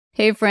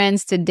Hey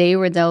friends, today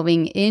we're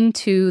delving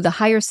into the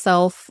higher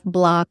self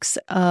blocks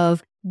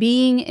of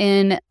being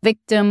in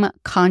victim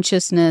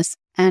consciousness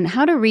and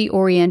how to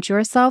reorient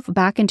yourself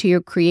back into your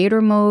creator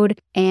mode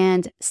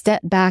and step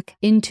back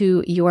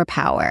into your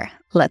power.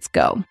 Let's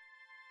go.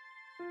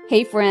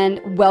 Hey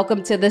friend,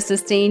 welcome to the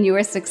Sustain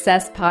Your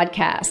Success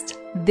podcast.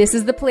 This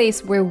is the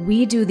place where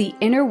we do the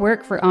inner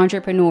work for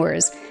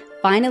entrepreneurs.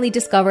 Finally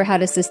discover how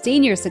to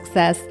sustain your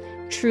success,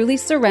 truly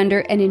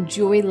surrender, and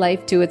enjoy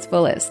life to its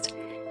fullest.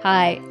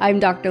 Hi,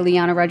 I'm Dr.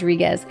 Liana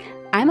Rodriguez.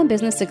 I'm a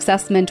business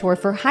success mentor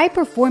for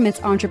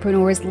high-performance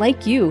entrepreneurs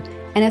like you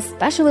and a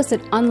specialist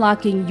at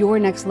unlocking your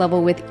next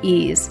level with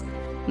ease.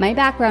 My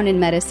background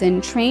in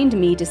medicine trained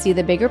me to see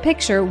the bigger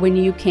picture when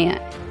you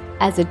can't.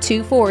 As a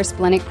 2/4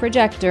 splenic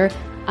projector,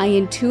 I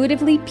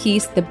intuitively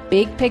piece the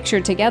big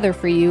picture together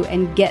for you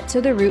and get to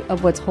the root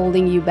of what's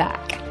holding you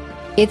back.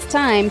 It's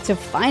time to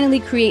finally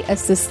create a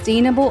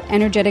sustainable,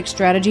 energetic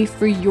strategy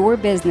for your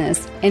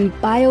business and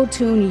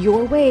biotune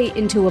your way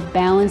into a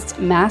balanced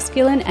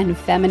masculine and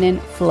feminine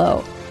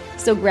flow.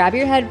 So grab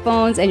your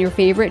headphones and your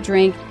favorite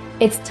drink.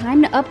 It's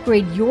time to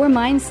upgrade your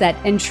mindset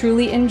and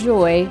truly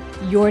enjoy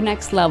your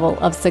next level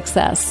of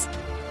success.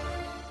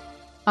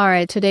 All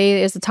right,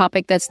 today is a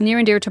topic that's near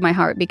and dear to my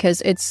heart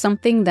because it's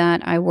something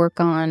that I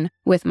work on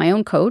with my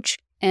own coach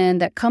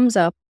and that comes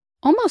up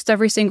almost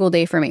every single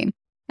day for me.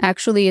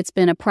 Actually, it's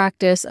been a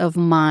practice of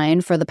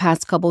mine for the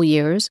past couple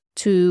years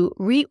to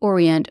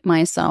reorient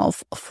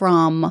myself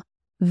from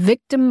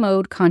victim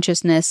mode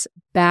consciousness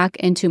back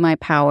into my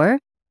power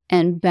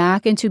and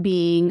back into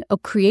being a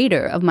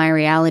creator of my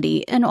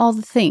reality and all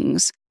the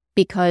things.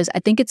 Because I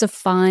think it's a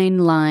fine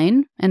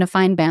line and a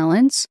fine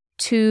balance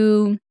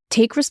to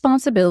take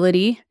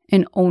responsibility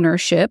and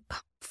ownership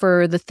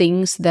for the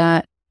things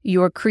that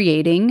you're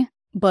creating,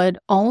 but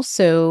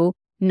also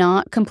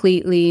not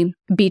completely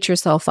beat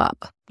yourself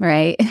up,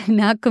 right?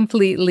 Not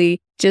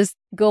completely just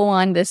go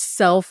on this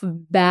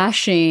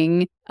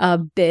self-bashing a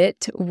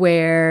bit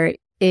where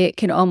it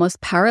can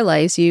almost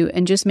paralyze you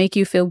and just make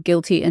you feel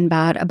guilty and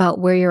bad about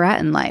where you're at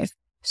in life.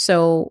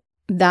 So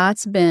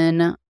that's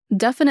been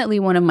definitely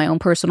one of my own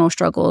personal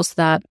struggles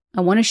that I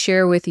want to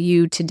share with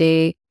you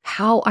today,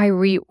 how I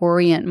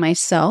reorient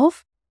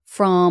myself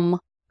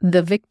from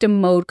the victim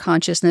mode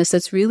consciousness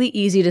that's really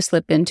easy to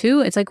slip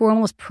into. It's like we're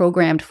almost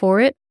programmed for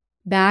it,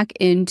 back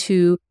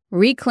into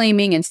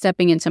reclaiming and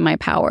stepping into my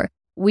power.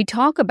 We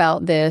talk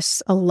about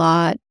this a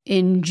lot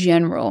in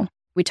general.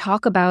 We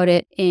talk about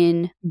it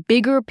in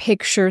bigger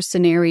picture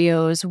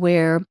scenarios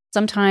where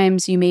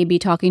sometimes you may be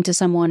talking to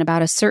someone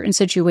about a certain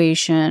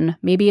situation.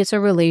 Maybe it's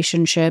a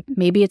relationship.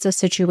 Maybe it's a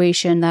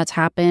situation that's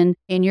happened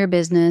in your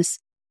business.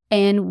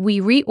 And we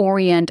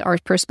reorient our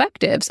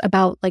perspectives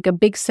about like a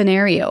big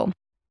scenario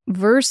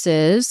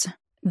versus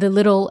the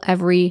little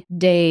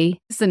everyday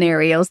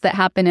scenarios that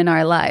happen in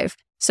our life.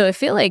 So I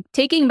feel like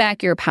taking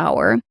back your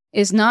power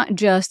is not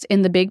just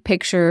in the big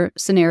picture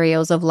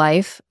scenarios of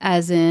life,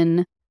 as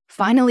in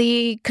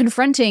finally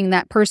confronting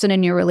that person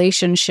in your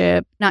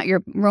relationship, not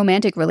your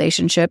romantic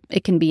relationship,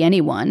 it can be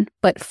anyone,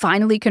 but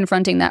finally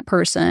confronting that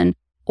person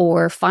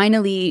or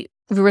finally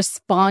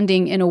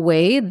responding in a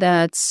way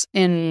that's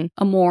in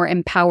a more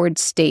empowered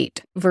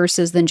state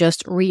versus than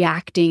just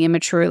reacting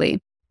immaturely.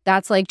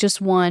 That's like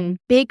just one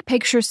big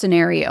picture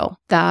scenario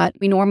that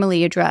we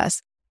normally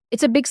address.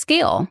 It's a big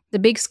scale, the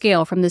big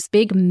scale from this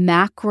big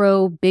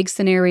macro, big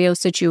scenario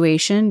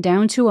situation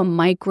down to a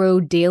micro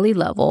daily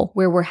level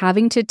where we're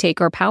having to take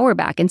our power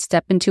back and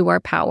step into our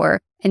power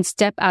and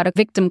step out of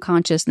victim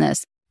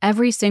consciousness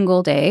every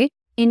single day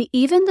in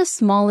even the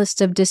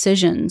smallest of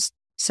decisions.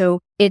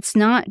 So it's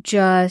not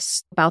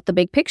just about the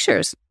big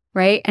pictures,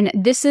 right? And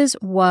this is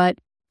what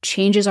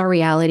changes our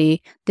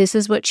reality. This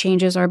is what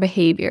changes our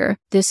behavior.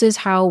 This is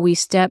how we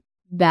step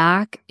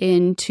back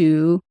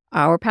into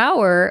our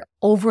power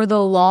over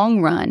the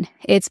long run.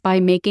 It's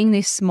by making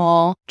these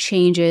small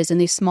changes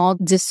and these small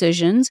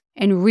decisions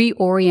and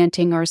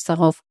reorienting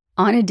ourselves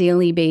on a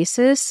daily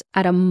basis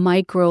at a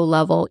micro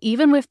level,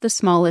 even with the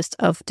smallest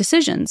of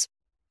decisions.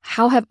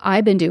 How have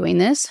I been doing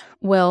this?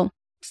 Well,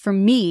 for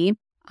me,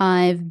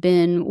 I've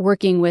been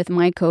working with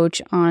my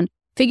coach on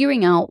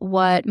figuring out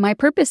what my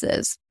purpose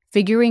is,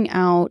 figuring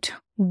out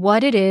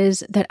what it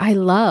is that I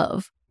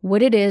love,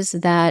 what it is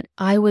that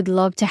I would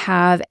love to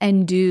have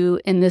and do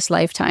in this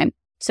lifetime.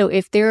 So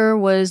if there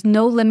was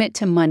no limit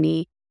to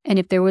money, and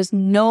if there was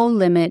no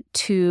limit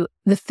to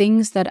the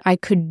things that I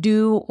could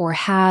do or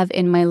have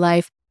in my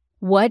life,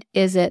 what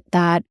is it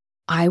that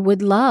I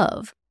would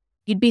love?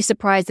 You'd be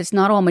surprised it's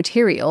not all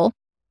material.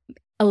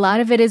 A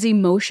lot of it is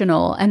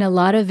emotional, and a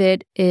lot of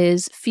it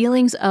is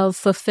feelings of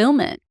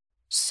fulfillment.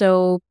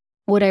 So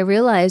what I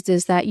realized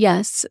is that,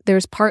 yes,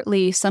 there's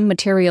partly some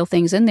material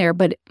things in there,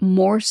 but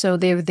more so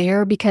they're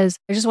there because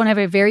I just want to have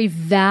a very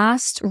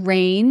vast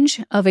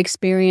range of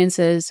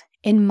experiences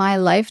in my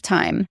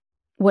lifetime.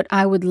 What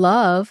I would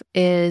love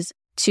is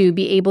to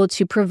be able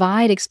to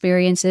provide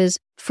experiences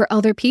for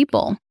other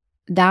people.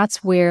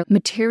 That's where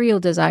material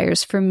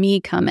desires for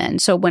me come in.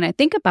 So when I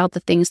think about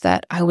the things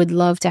that I would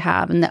love to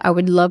have and that I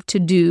would love to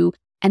do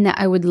and that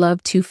I would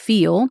love to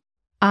feel,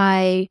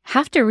 I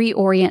have to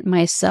reorient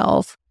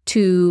myself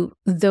to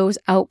those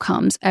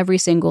outcomes every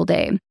single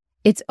day.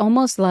 It's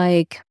almost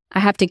like I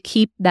have to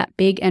keep that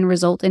big end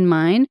result in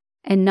mind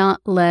and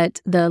not let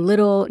the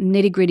little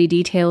nitty-gritty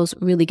details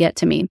really get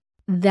to me.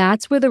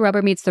 That's where the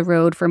rubber meets the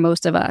road for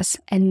most of us.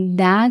 And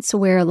that's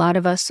where a lot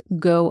of us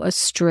go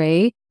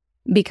astray,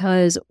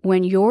 because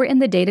when you're in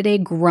the day-to-day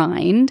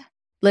grind,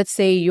 let's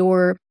say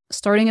you're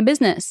starting a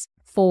business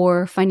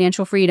for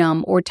financial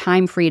freedom or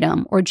time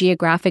freedom or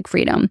geographic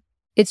freedom,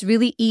 it's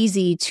really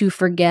easy to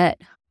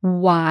forget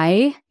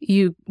why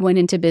you went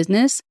into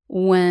business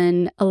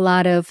when a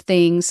lot of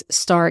things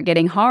start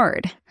getting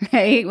hard,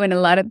 right? When a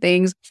lot of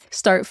things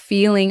start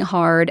feeling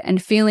hard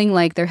and feeling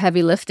like they're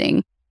heavy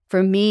lifting.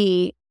 For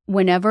me,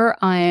 whenever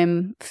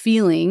I'm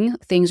feeling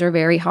things are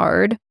very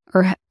hard,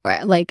 or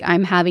like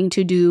I'm having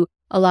to do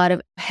a lot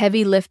of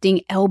heavy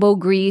lifting, elbow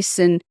grease,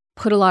 and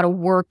put a lot of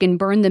work and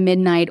burn the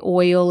midnight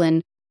oil,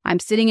 and I'm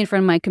sitting in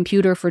front of my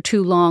computer for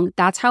too long,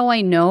 that's how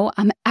I know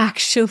I'm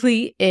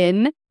actually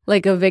in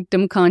like a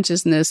victim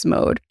consciousness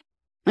mode.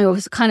 I will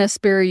kind of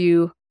spare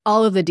you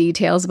all of the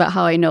details about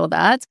how I know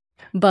that,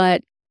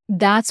 but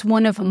that's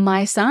one of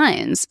my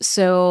signs.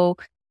 So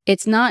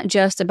it's not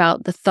just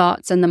about the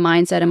thoughts and the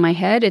mindset in my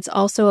head. It's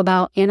also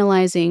about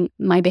analyzing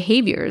my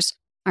behaviors.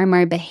 Are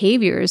my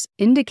behaviors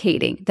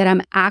indicating that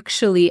I'm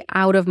actually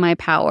out of my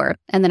power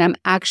and that I'm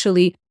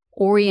actually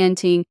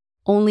orienting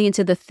only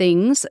into the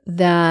things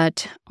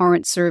that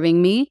aren't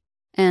serving me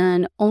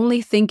and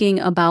only thinking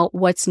about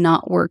what's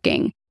not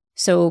working?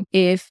 So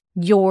if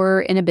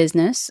you're in a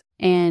business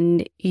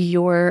and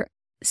you're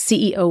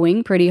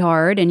CEOing pretty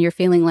hard and you're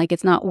feeling like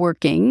it's not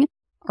working,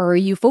 are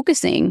you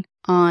focusing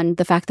on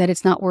the fact that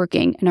it's not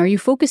working? And are you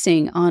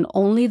focusing on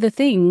only the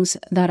things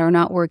that are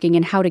not working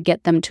and how to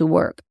get them to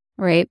work,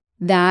 right?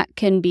 That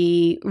can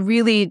be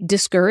really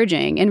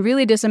discouraging and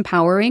really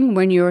disempowering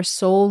when you're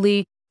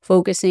solely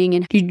focusing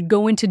and you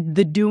go into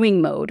the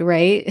doing mode,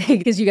 right?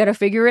 Because you got to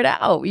figure it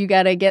out. You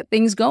got to get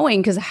things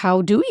going, because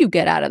how do you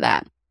get out of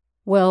that?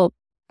 Well,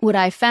 what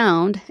I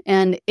found,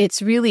 and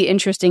it's really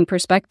interesting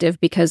perspective,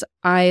 because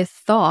I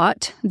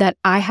thought that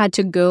I had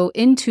to go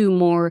into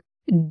more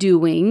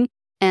doing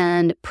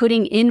and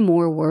putting in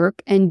more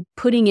work and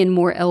putting in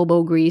more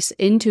elbow grease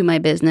into my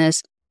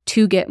business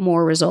to get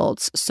more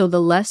results. So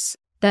the less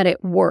that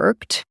it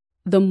worked,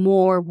 the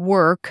more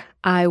work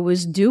I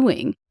was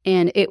doing.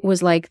 And it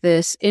was like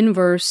this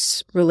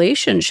inverse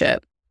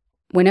relationship.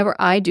 Whenever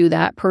I do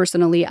that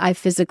personally, I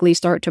physically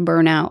start to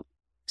burn out.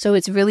 So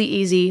it's really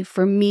easy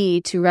for me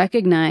to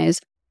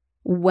recognize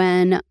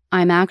when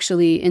I'm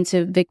actually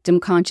into victim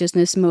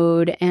consciousness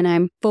mode and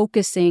I'm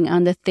focusing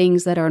on the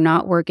things that are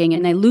not working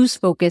and I lose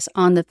focus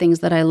on the things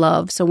that I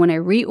love. So when I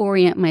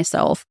reorient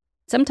myself,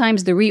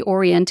 sometimes the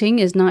reorienting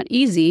is not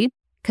easy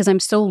because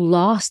I'm so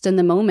lost in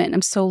the moment.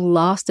 I'm so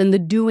lost in the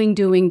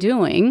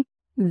doing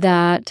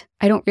that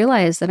I don't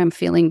realize that I'm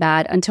feeling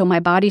bad until my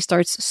body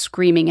starts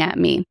screaming at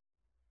me.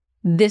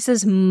 This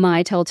is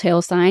my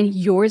telltale sign.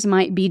 Yours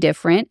might be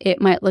different.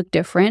 It might look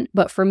different.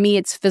 But for me,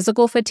 it's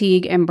physical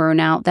fatigue and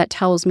burnout that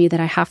tells me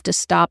that I have to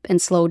stop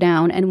and slow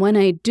down. And when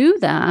I do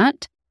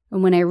that,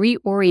 and when I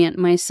reorient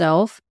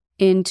myself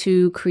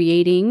into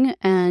creating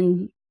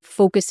and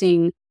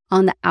focusing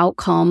on the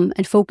outcome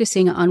and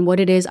focusing on what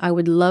it is I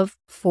would love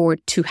for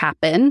it to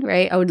happen,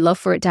 right? I would love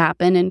for it to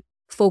happen and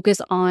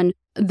focus on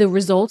the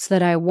results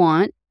that I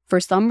want.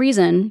 For some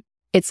reason,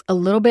 it's a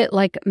little bit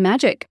like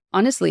magic,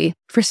 honestly.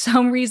 For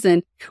some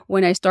reason,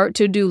 when I start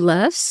to do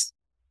less,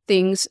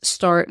 things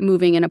start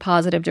moving in a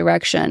positive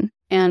direction.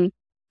 And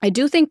I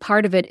do think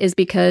part of it is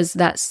because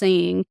that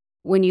saying,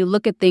 when you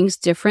look at things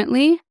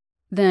differently,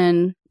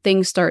 then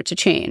things start to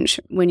change.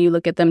 When you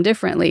look at them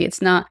differently,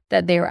 it's not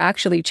that they're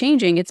actually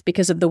changing, it's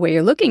because of the way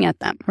you're looking at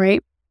them,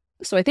 right?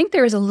 So I think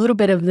there is a little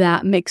bit of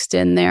that mixed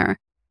in there.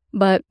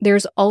 But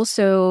there's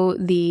also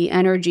the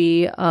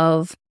energy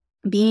of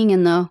being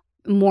in the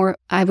more,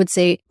 I would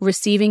say,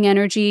 receiving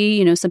energy.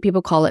 You know, some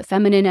people call it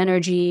feminine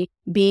energy.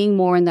 Being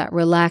more in that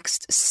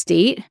relaxed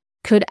state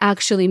could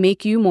actually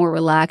make you more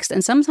relaxed.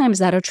 And sometimes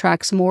that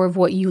attracts more of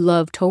what you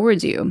love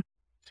towards you.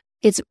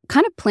 It's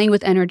kind of playing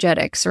with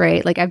energetics,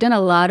 right? Like I've done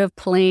a lot of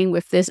playing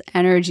with this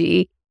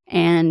energy,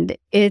 and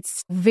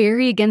it's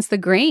very against the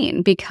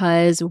grain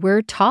because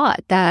we're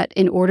taught that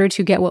in order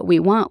to get what we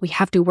want, we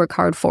have to work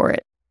hard for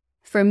it.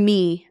 For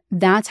me,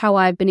 that's how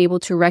I've been able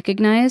to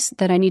recognize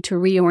that I need to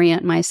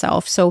reorient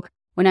myself. So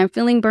when I'm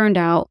feeling burned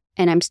out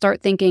and I'm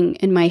start thinking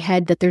in my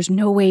head that there's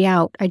no way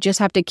out, I just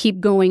have to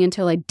keep going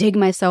until I dig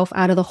myself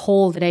out of the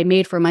hole that I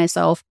made for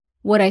myself.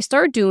 What I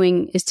start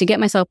doing is to get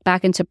myself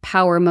back into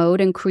power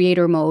mode and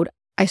creator mode.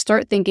 I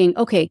start thinking,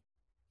 okay,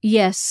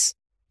 yes,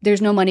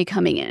 there's no money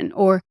coming in,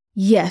 or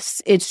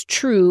yes, it's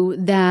true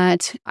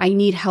that I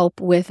need help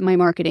with my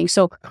marketing.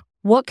 So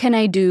what can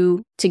I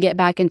do to get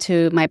back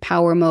into my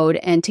power mode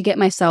and to get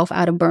myself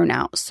out of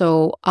burnout?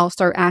 So I'll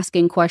start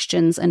asking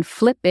questions and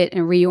flip it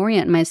and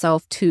reorient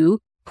myself to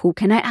who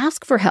can I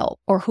ask for help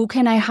or who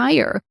can I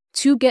hire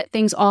to get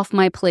things off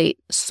my plate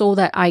so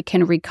that I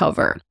can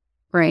recover,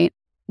 right?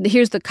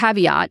 here's the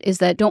caveat is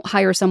that don't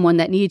hire someone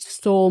that needs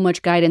so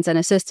much guidance and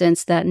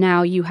assistance that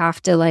now you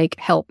have to like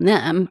help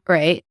them,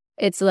 right?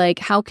 It's like,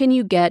 how can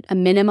you get a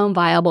minimum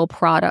viable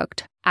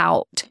product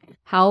out?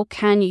 How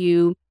can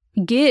you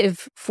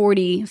give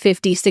 40,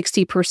 50,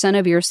 60%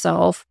 of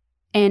yourself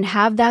and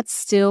have that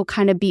still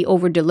kind of be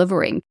over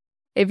delivering?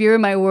 If you're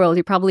in my world,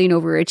 you're probably an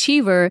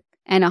overachiever,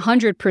 and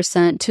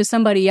 100% to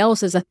somebody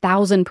else is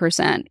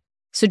 1,000%.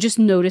 So just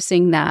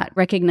noticing that,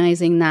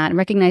 recognizing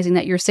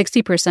that your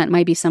 60%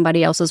 might be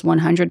somebody else's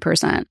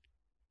 100%.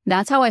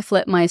 That's how I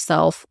flip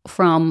myself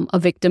from a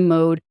victim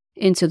mode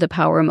into the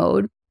power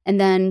mode. And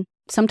then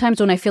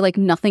sometimes when I feel like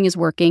nothing is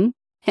working,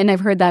 and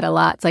I've heard that a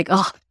lot, it's like,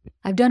 oh,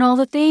 I've done all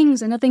the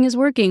things and nothing is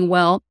working.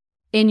 Well,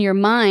 in your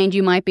mind,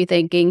 you might be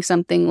thinking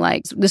something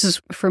like, this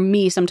is, for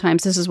me,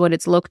 sometimes this is what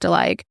it's looked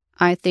like.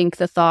 I think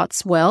the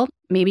thoughts, well,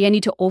 maybe I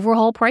need to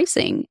overhaul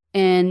pricing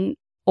on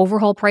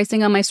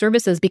my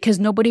services because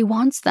nobody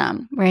wants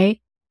them, right?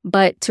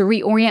 But to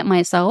reorient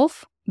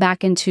myself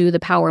back into the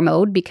power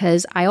mode,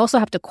 because I also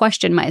have to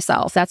question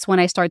myself. That's when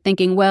I start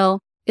thinking,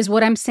 well, is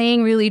what I'm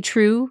saying really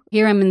true?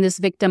 Here I'm in this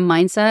victim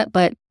mindset,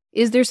 but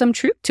is there some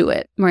truth to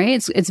it,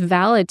 right? It's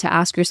valid to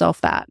ask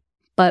yourself that.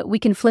 But we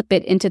can flip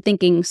it into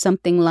thinking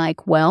something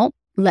like, well,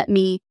 let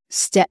me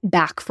step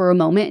back for a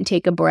moment and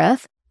take a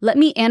breath. Let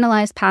me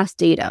analyze past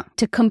data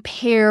to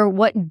compare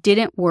what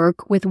didn't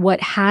work with what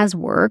has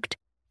worked,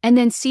 and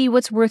then see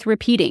what's worth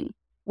repeating.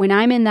 When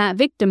I'm in that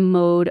victim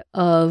mode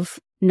of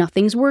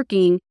nothing's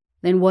working,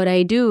 then what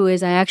I do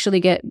is I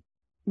actually get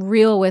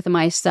real with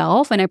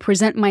myself and I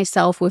present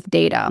myself with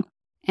data.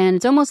 And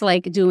it's almost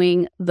like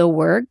doing the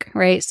work,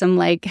 right? Some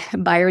like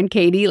Byron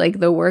Katie, like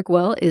the work,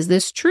 well, is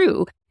this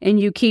true? And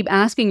you keep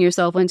asking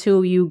yourself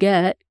until you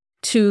get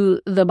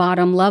to the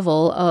bottom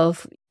level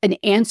of an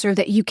answer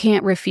that you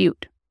can't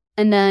refute.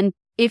 And then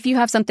if you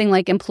have something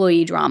like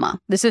employee drama,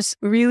 this is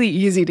really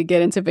easy to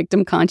get into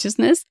victim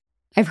consciousness.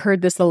 I've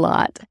heard this a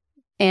lot.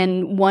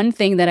 And one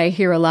thing that I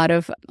hear a lot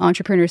of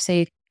entrepreneurs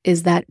say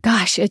is that,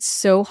 gosh, it's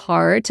so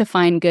hard to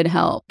find good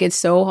help. It's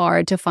so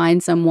hard to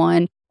find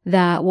someone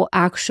that will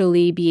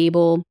actually be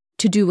able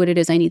to do what it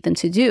is I need them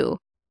to do.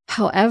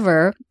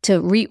 However,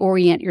 to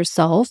reorient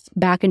yourself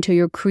back into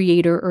your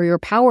creator or your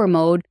power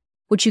mode,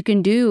 what you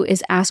can do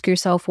is ask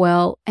yourself,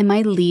 well, am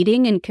I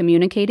leading and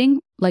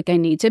communicating like I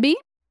need to be?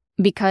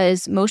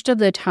 Because most of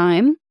the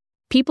time,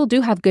 people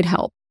do have good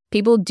help.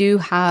 People do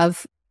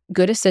have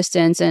good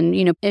assistance. And,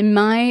 in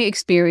my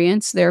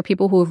experience, there are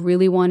people who have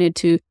really wanted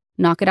to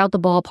knock it out the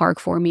ballpark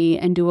for me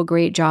and do a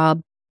great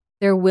job.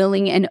 They're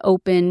willing and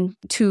open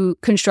to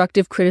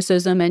constructive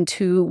criticism and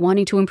to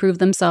wanting to improve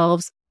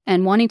themselves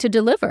and wanting to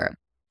deliver.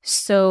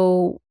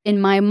 So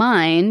in my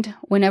mind,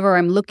 whenever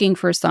I'm looking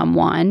for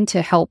someone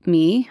to help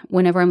me,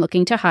 whenever I'm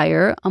looking to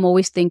hire, I'm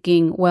always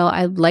thinking, well,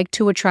 I'd like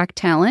to attract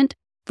talent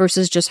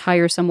versus just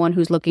hire someone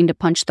who's looking to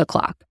punch the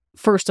clock.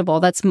 First of all,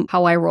 that's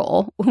how I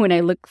roll when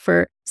I look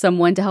for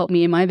someone to help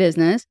me in my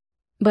business.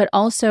 But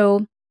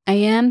also, I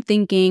am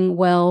thinking,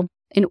 well,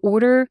 in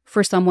order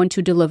for someone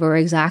to deliver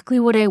exactly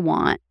what I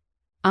want,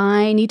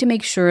 I need to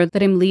make sure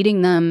that I'm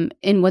leading them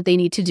in what they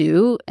need to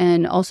do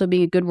and also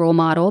being a good role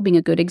model, being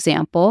a good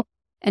example.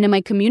 And am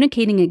I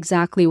communicating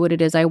exactly what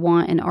it is I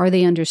want, and are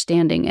they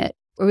understanding it?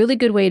 A really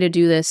good way to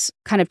do this,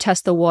 kind of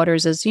test the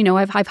waters, is,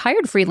 I've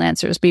hired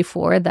freelancers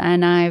before,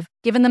 and I've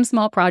given them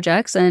small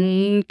projects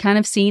and kind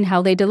of seen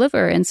how they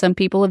deliver. And some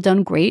people have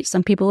done great,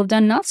 some people have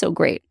done not so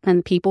great. And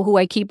the people who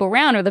I keep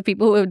around are the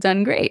people who have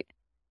done great.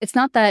 It's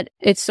not that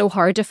it's so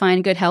hard to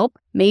find good help.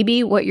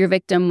 Maybe what your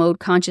victim mode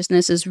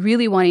consciousness is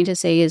really wanting to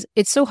say is,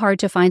 it's so hard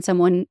to find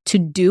someone to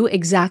do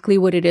exactly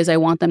what it is I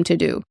want them to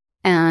do.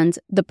 And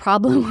the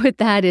problem with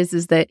that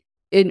is that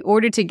in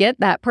order to get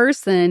that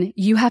person,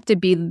 you have to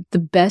be the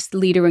best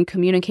leader and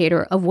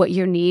communicator of what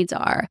your needs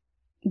are.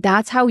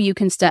 That's how you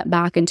can step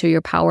back into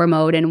your power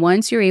mode. And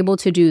once you're able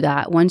to do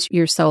that, once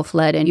you're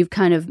self-led and you've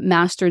kind of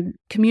mastered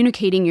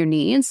communicating your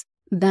needs,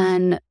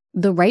 then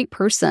the right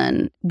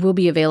person will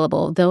be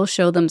available. They'll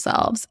show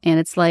themselves. And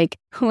it's like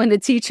when the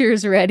teacher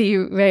is ready,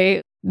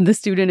 right? The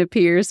student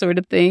appears, sort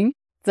of thing.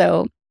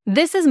 So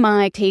this is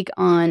my take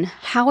on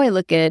how I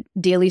look at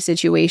daily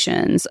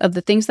situations, of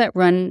the things that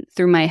run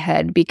through my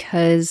head,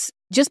 because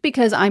just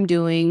because I'm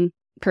doing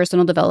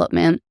personal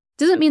development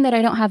doesn't mean that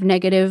I don't have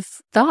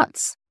negative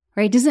thoughts,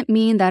 right? Doesn't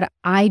mean that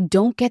I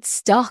don't get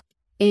stuck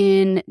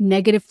in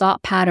negative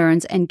thought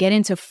patterns and get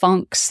into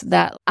funks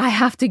that I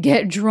have to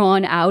get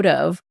drawn out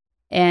of.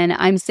 And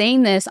I'm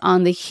saying this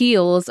on the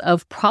heels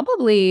of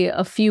probably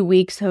a few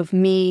weeks of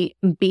me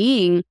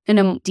being in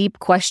a deep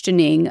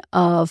questioning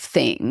of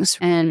things.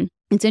 And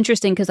it's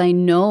interesting because I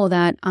know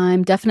that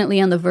I'm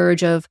definitely on the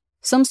verge of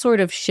some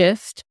sort of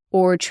shift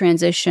or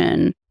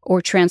transition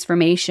or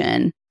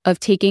transformation of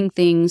taking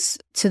things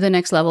to the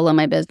next level of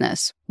my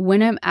business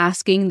when I'm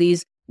asking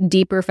these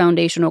deeper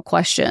foundational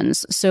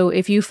questions. So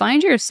if you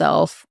find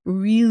yourself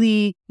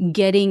really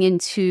getting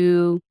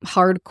into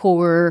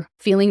hardcore,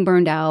 feeling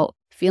burned out,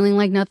 feeling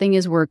like nothing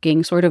is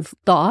working, sort of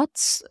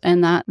thoughts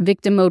and that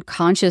victim mode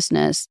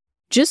consciousness,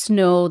 just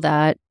know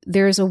that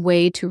there's a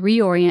way to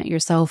reorient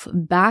yourself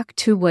back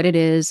to what it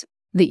is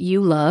that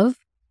you love.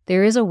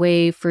 There is a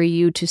way for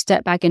you to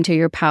step back into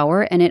your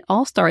power. And it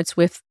all starts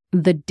with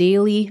the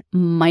daily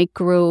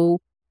micro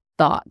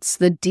thoughts,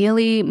 the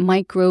daily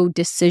micro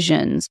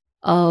decisions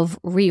of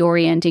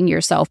reorienting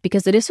yourself,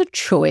 because it is a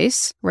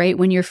choice, right?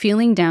 When you're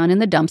feeling down in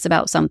the dumps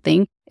about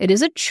something, it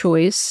is a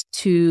choice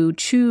to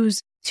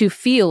choose to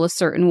feel a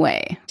certain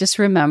way. Just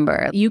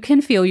remember, you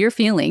can feel your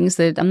feelings.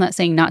 That I'm not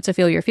saying not to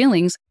feel your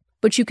feelings,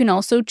 but you can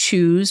also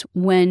choose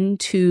when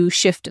to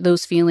shift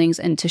those feelings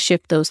and to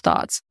shift those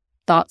thoughts.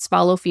 Thoughts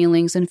follow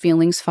feelings and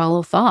feelings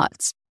follow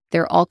thoughts.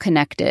 They're all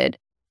connected.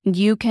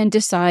 You can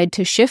decide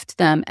to shift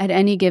them at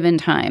any given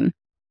time.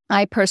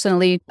 I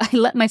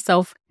let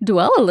myself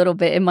dwell a little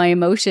bit in my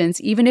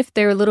emotions, even if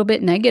they're a little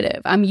bit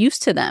negative. I'm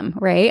used to them,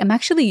 right? I'm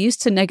actually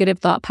used to negative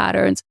thought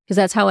patterns because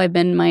that's how I've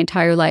been my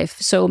entire life.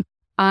 So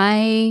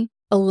I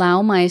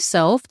allow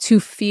myself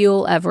to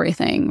feel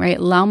everything, right?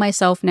 Allow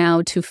myself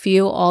now to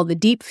feel all the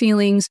deep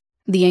feelings,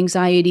 the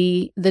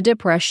anxiety, the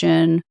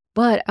depression,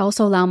 but I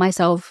also allow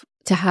myself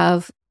to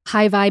have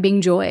high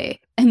vibing joy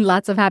and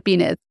lots of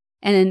happiness.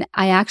 And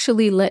I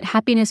actually let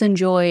happiness and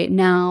joy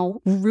now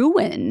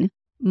ruin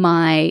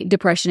my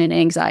depression and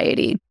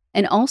anxiety.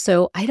 And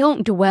also, I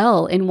don't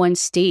dwell in one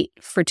state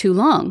for too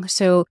long.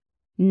 So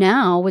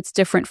now what's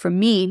different for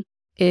me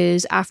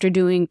is after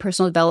doing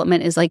personal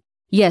development is like,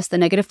 yes, the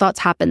negative thoughts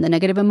happen, the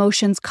negative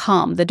emotions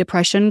come, the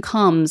depression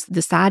comes,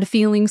 the sad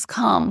feelings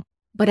come,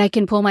 but I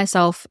can pull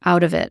myself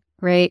out of it,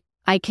 right?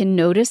 I can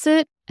notice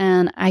it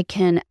and I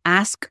can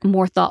ask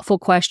more thoughtful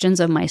questions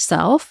of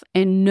myself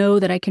and know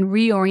that I can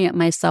reorient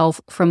myself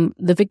from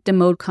the victim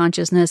mode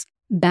consciousness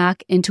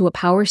back into a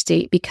power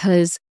state,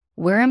 because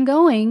where I'm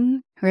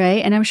going,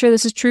 right? And I'm sure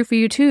this is true for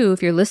you too.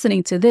 If you're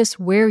listening to this,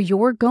 where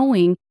you're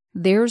going,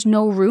 there's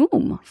no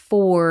room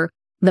for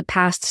the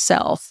past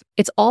self.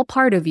 It's all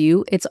part of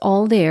you. It's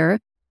all there,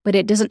 but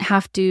it doesn't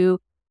have to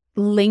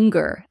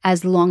linger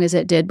as long as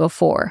it did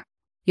before.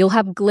 You'll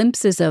have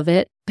glimpses of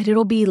it, but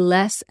it'll be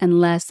less and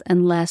less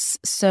and less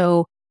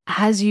so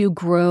as you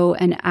grow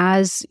and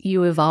as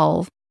you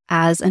evolve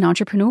as an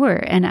entrepreneur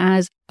and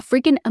as a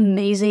freaking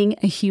amazing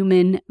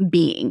human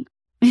being.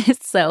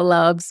 So,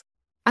 loves,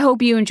 I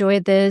hope you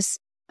enjoyed this.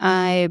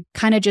 I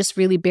kind of just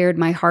really bared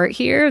my heart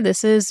here.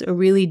 This is a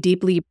really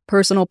deeply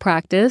personal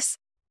practice.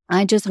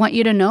 I just want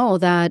you to know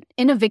that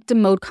in a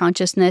victim mode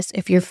consciousness,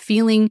 if you're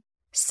feeling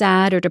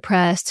sad or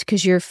depressed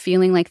because you're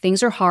feeling like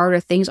things are hard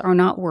or things are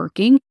not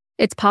working,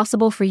 it's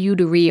possible for you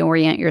to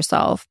reorient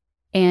yourself.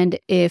 And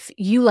if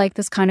you like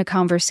this kind of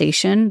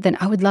conversation, then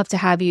I would love to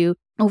have you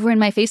over in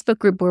my Facebook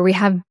group where we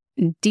have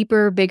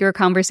deeper, bigger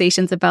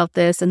conversations about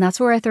this. And that's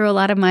where I throw a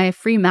lot of my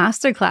free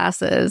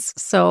masterclasses.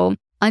 So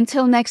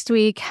until next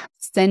week,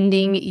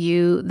 sending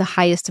you the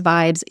highest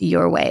vibes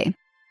your way.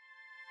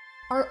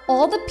 Are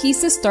all the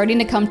pieces starting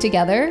to come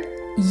together?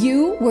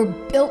 You were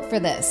built for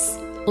this.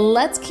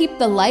 Let's keep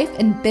the life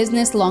and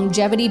business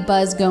longevity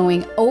buzz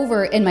going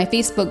over in my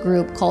Facebook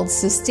group called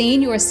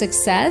Sustain Your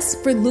Success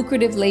for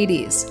Lucrative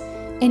Ladies.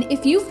 And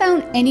if you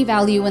found any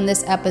value in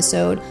this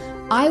episode,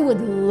 I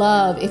would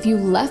love if you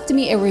left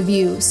me a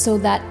review so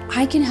that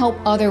I can help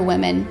other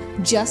women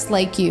just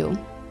like you.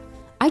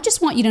 I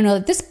just want you to know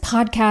that this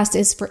podcast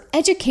is for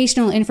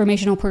educational and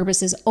informational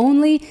purposes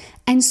only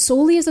and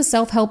solely as a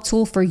self-help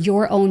tool for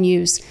your own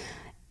use.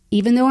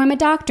 Even though I'm a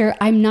doctor,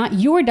 I'm not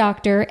your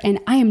doctor, and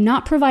I am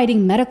not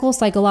providing medical,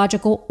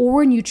 psychological,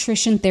 or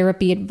nutrition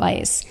therapy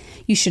advice.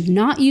 You should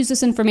not use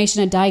this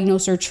information to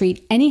diagnose or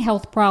treat any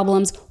health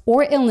problems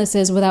or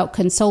illnesses without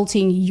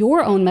consulting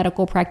your own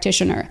medical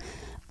practitioner.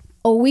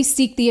 Always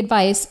seek the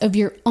advice of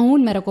your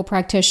own medical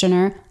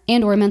practitioner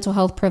and or mental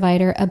health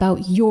provider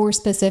about your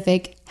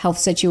specific health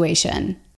situation.